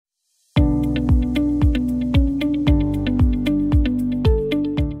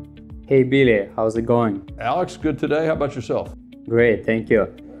Hey Billy, how's it going? Alex, good today. How about yourself? Great, thank you.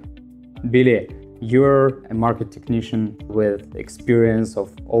 Billy, you're a market technician with experience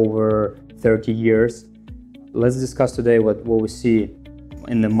of over 30 years. Let's discuss today what we see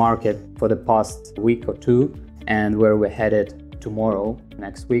in the market for the past week or two and where we're headed tomorrow,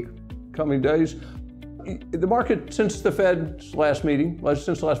 next week. Coming days. The market, since the Fed's last meeting,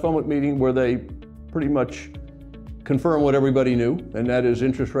 since the last FOMC meeting where they pretty much confirmed what everybody knew, and that is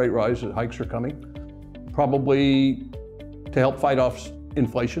interest rate rise, hikes are coming, probably to help fight off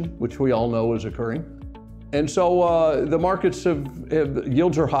inflation, which we all know is occurring. And so the markets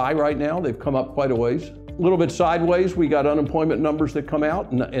yields are high right now. They've come up quite a ways. A little bit sideways, we got unemployment numbers that come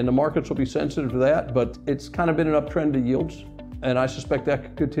out, and the markets will be sensitive to that, but it's kind of been an uptrend to yields. And I suspect that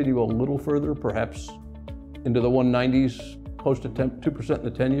could continue a little further, perhaps into the 190s, close to 2% in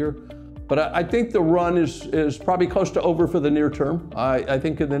the 10-year. But I think the run is probably close to over for the near term. I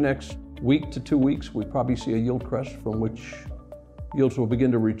think in the next week to 2 weeks, we probably see a yield crest from which yields will begin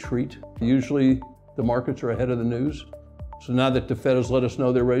to retreat. Usually the markets are ahead of the news. So now that the Fed has let us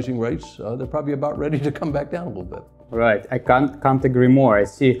know they're raising rates, they're probably about ready to come back down a little bit. Right, I can't agree more. I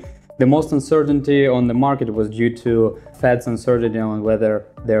see the most uncertainty on the market was due to Fed's uncertainty on whether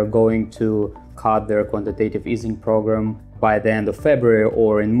they're going to cut their quantitative easing program by the end of February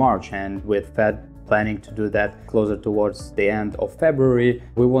or in March. And with Fed planning to do that closer towards the end of February,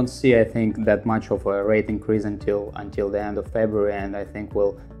 we won't see, I think, that much of a rate increase until the end of February. And I think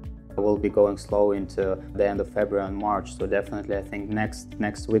we'll be going slow into the end of February and March. So definitely, I think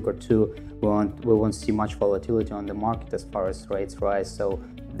next week or two, we won't see much volatility on the market as far as rates rise. So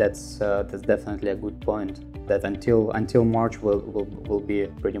that's definitely a good point. That until March will be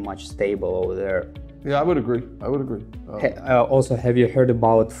pretty much stable over there. Yeah, I would agree. Also, have you heard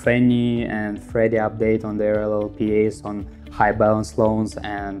about Fannie and Freddie update on their LLPAs on high balance loans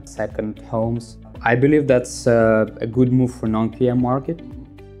and second homes? I believe that's a good move for non-QM market.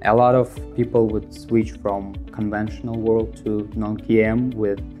 A lot of people would switch from conventional world to non-QM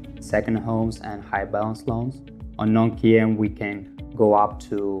with second homes and high balance loans. On non-QM, we can go up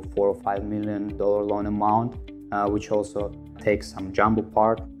to $4 or $5 million loan amount, which also takes some jumbo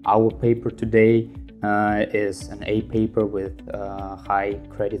part. Our paper today is an A paper with high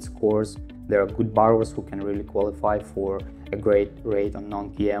credit scores. There are good borrowers who can really qualify for a great rate on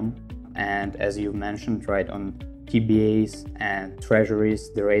non-QM. And as you mentioned, right, on TBAs and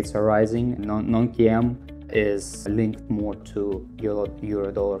treasuries, the rates are rising. Non-QM is linked more to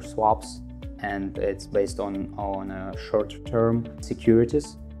euro-dollar swaps, and it's based on short-term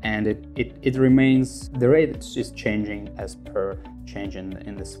securities. And it remains, the rate is changing as per change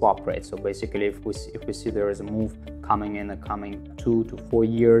in the swap rate. So basically, if we see there is a move coming in the coming 2 to 4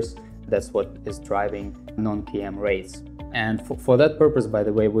 years, that's what is driving non-QM rates. And for that purpose, by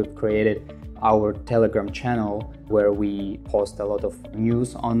the way, we've created our Telegram channel where we post a lot of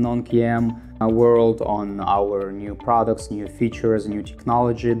news on non-QM world, on our new products, new features, new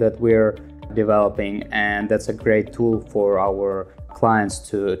technology that we're developing, and that's a great tool for our clients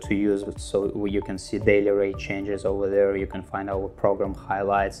to use. So you can see daily rate changes over there. You can find our program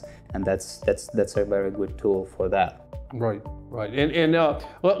highlights, and that's a very good tool for that. Right. And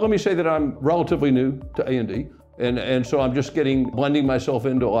let me say that I'm relatively new to A&D. And so I'm just blending myself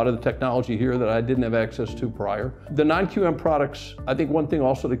into a lot of the technology here that I didn't have access to prior. The non-QM products, I think one thing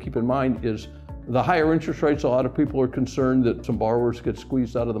also to keep in mind is the higher interest rates. A lot of people are concerned that some borrowers get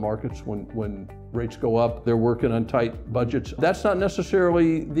squeezed out of the markets when rates go up. They're working on tight budgets. That's not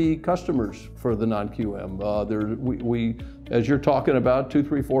necessarily the customers for the non-QM. We, as you're talking about, $2,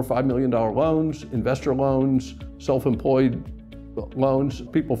 $3, $4, $5 million loans, investor loans, self-employed loans,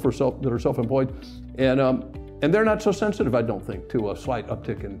 people that are self-employed, and they're not so sensitive, I don't think, to a slight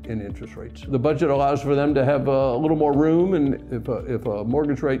uptick in interest rates. The budget allows for them to have a little more room, and if a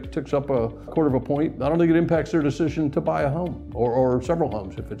mortgage rate ticks up a quarter of a point, I don't think it impacts their decision to buy a home or several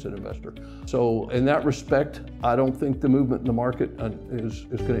homes if it's an investor. So in that respect, I don't think the movement in the market is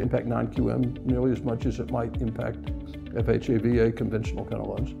going to impact non-QM nearly as much as it might impact FHA, VA, conventional kind of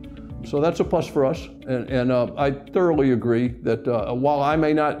loans. So that's a plus for us, and I thoroughly agree that while I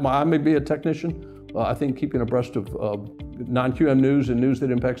may be a technician, I think keeping abreast of non-QM news and news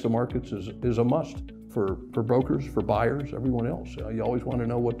that impacts the markets is a must for brokers, for buyers, everyone else. You always want to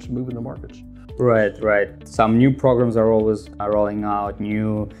know what's moving the markets. Right. Some new programs are always rolling out,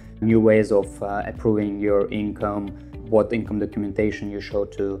 new ways of approving your income, what income documentation you show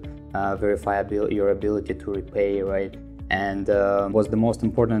to verify your ability to repay, right? And what's the most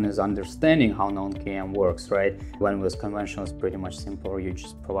important is understanding how non-QM works, right? When with conventional, it's pretty much simple. You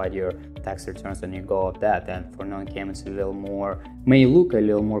just provide your tax returns and you go off that. And for non-QM, it's a little more, may look a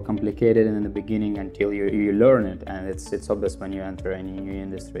little more complicated in the beginning until you learn it. And it's obvious when you enter any new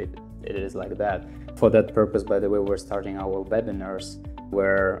industry, it is like that. For that purpose, by the way, we're starting our webinars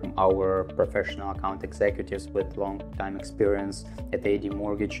where our professional account executives with long time experience at AD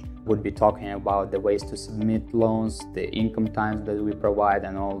Mortgage would be talking about the ways to submit loans, the income times that we provide,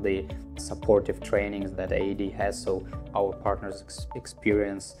 and all the supportive trainings that AD has. So our partners'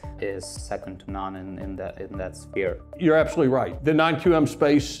 experience is second to none in that sphere. You're absolutely right. The non-QM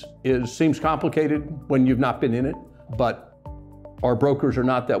space seems complicated when you've not been in it, but our brokers are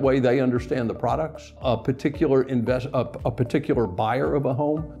not that way. They understand the products. A particular buyer of a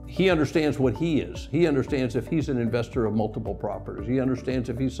home, he understands what he is. He understands if he's an investor of multiple properties. He understands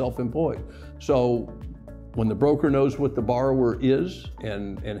if he's self-employed. So when the broker knows what the borrower is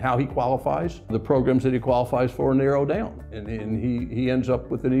and how he qualifies, the programs that he qualifies for narrow down, and he ends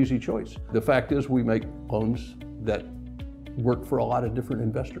up with an easy choice. The fact is, we make loans that work for a lot of different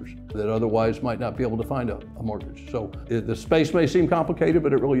investors that otherwise might not be able to find a mortgage. So the space may seem complicated,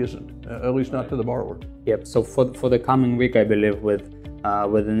 but it really isn't, at least not to the borrower. Yep, so for the coming week, I believe with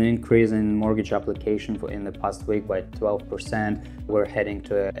an increase in mortgage application in the past week by 12%, we're heading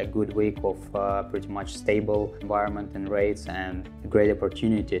to a good week of pretty much stable environment and rates and a great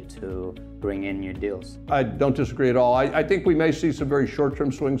opportunity to bring in new deals. I don't disagree at all. I think we may see some very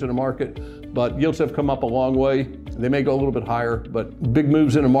short-term swings in the market, but yields have come up a long way. They may go a little bit higher, but big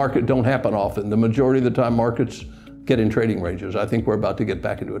moves in a market don't happen often. The majority of the time markets get in trading ranges. I think we're about to get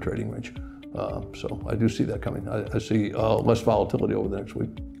back into a trading range. So I do see that coming. I see less volatility over the next week.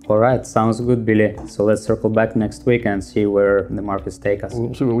 All right, sounds good, Billy. So let's circle back next week and see where the markets take us.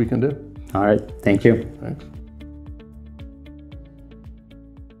 We'll see what we can do. All right, thank you. Thanks.